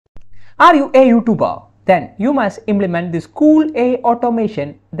Are you a YouTuber? Then you must implement this cool AI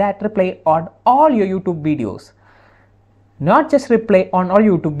automation that reply on all your YouTube videos. Not just reply on all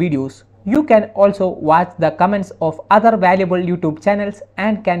YouTube videos, you can also watch the comments of other valuable YouTube channels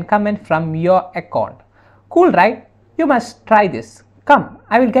and can comment from your account. Cool, right? You must try this. Come,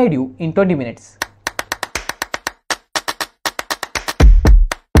 I will guide you in 20 minutes.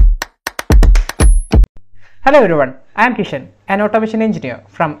 Hello everyone, I am Kishan, an automation engineer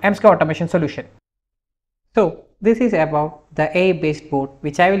from MSK Automation Solution. So this is about the AI-based board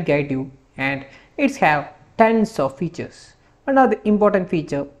which I will guide you, and it's have tons of features. One of the important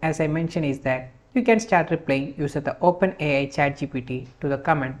feature, as I mentioned, is that you can start replying using the OpenAI ChatGPT to the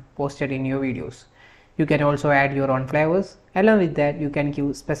comment posted in your videos. You can also add your own flavors. Along with that, you can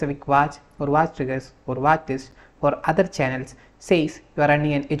give specific watch or watch triggers or watch lists for other channels. Says you are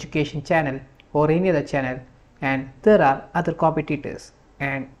running an education channel or any other channel and there are other competitors,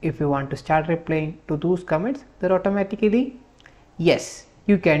 and if you want to start replying to those comments, then automatically, yes,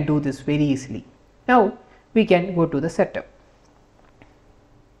 you can do this very easily. Now we can go to the setup.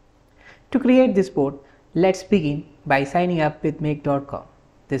 To create this board, let's begin by signing up with make.com.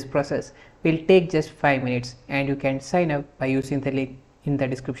 This process will take just 5 minutes and you can sign up by using the link in the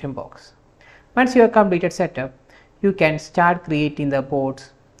description box. Once you have completed setup, you can start creating the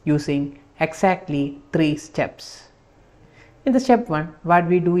boards using exactly 3 steps. In the step 1, what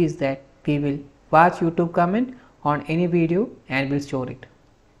we do is that we will watch YouTube comment on any video and will store it.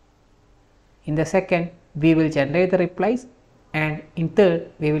 In the second, we will generate the replies, and in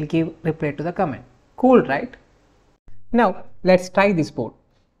third, we will give reply to the comment. Cool, right? Now let's try this board.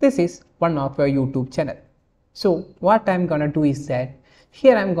 This is one of your YouTube channel. So what I'm gonna do is that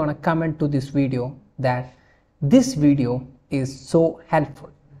here I'm gonna comment to this video that this video is so helpful.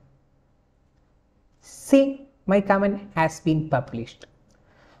 See, my comment has been published.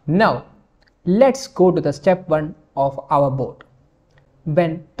 Now let's go to the step 1 of our board.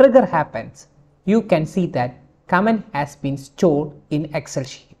 When trigger happens, you can see that comment has been stored in Excel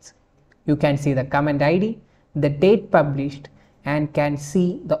sheets. You can see the comment ID, the date published, and can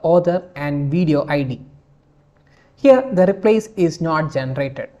see the author and video ID. Here the replies is not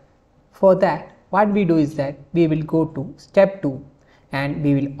generated. For that, what we do is that we will go to step 2 and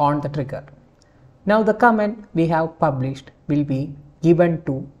we will on the trigger. Now the comment we have published will be given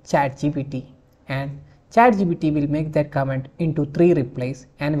to ChatGPT, and ChatGPT will make that comment into 3 replies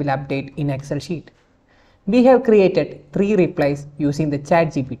and will update in Excel sheet. We have created 3 replies using the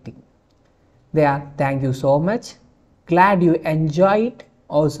ChatGPT. They are thank you so much, glad you enjoy it,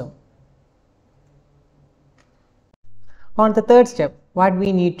 awesome. On the third step, what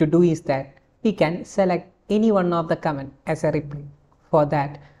we need to do is that we can select any one of the comment as a reply. For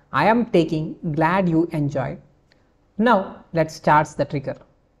that, I am taking glad you enjoyed. Now let's start the trigger.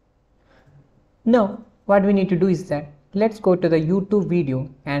 Now what we need to do is that let's go to the YouTube video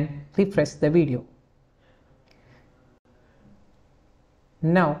and refresh the video.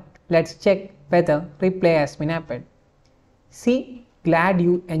 Now let's check whether reply has been happened. See, glad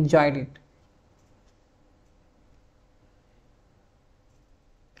you enjoyed it.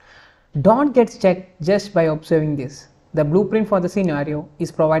 Don't get stuck just by observing this. The blueprint for the scenario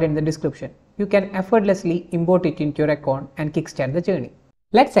is provided in the description. You can effortlessly import it into your account and kickstart the journey.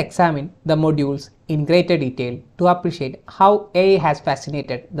 Let's examine the modules in greater detail to appreciate how AI has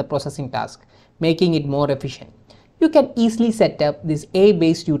facilitated the processing task, making it more efficient. You can easily set up this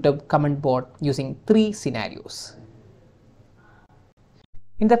AI-based YouTube comment board using 3 scenarios.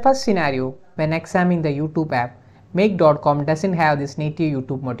 In the first scenario, when examining the YouTube app, make.com doesn't have this native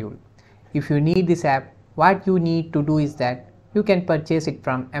YouTube module. If you need this app, what you need to do is that you can purchase it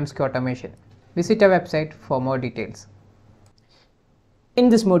from MSK Automation. Visit our website for more details. In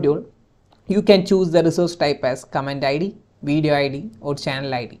this module, you can choose the resource type as comment ID, video ID or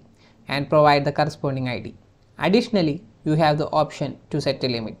channel ID and provide the corresponding ID. Additionally, you have the option to set a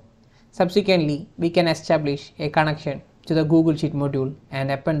limit. Subsequently, we can establish a connection to the Google Sheet module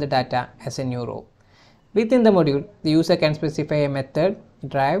and append the data as a new row. Within the module, the user can specify a method,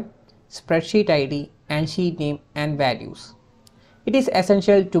 drive, spreadsheet ID and sheet name and values. It is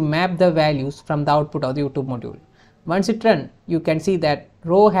essential to map the values from the output of the YouTube module. Once it runs, you can see that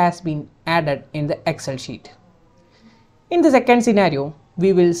row has been added in the Excel sheet. In the second scenario,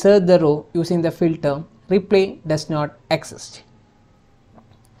 we will search the row using the filter reply does not exist.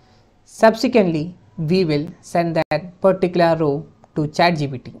 Subsequently, we will send that particular row to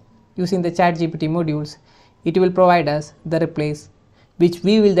ChatGPT. Using the ChatGPT modules, it will provide us the replies, which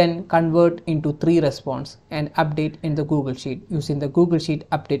we will then convert into 3 response and update in the Google Sheet using the Google Sheet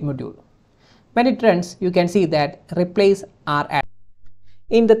update module. When it runs, you can see that replies are added.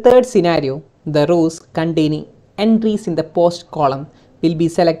 In the third scenario, the rows containing entries in the post column will be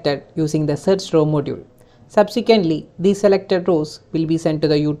selected using the search row module. Subsequently, these selected rows will be sent to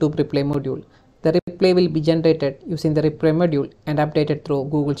the YouTube reply module. The reply will be generated using the reply module and updated through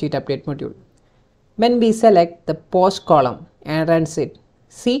Google Sheet Update module. When we select the post column and run it,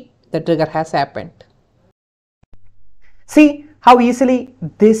 see, the trigger has happened. See how easily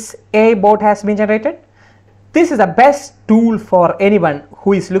this AI bot has been generated? This is the best tool for anyone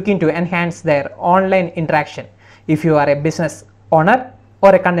who is looking to enhance their online interaction. If you are a business owner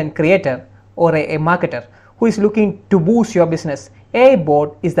or a content creator or a marketer who is looking to boost your business, AI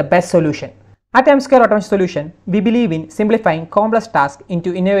bot is the best solution. At MSquare Automation Solution, we believe in simplifying complex tasks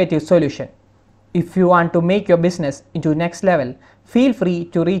into innovative solution. If you want to make your business into next level, feel free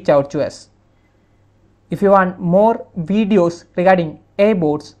to reach out to us. If you want more videos regarding AI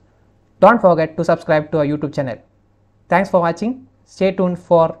bots, don't forget to subscribe to our YouTube channel. Thanks for watching. Stay tuned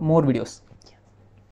for more videos.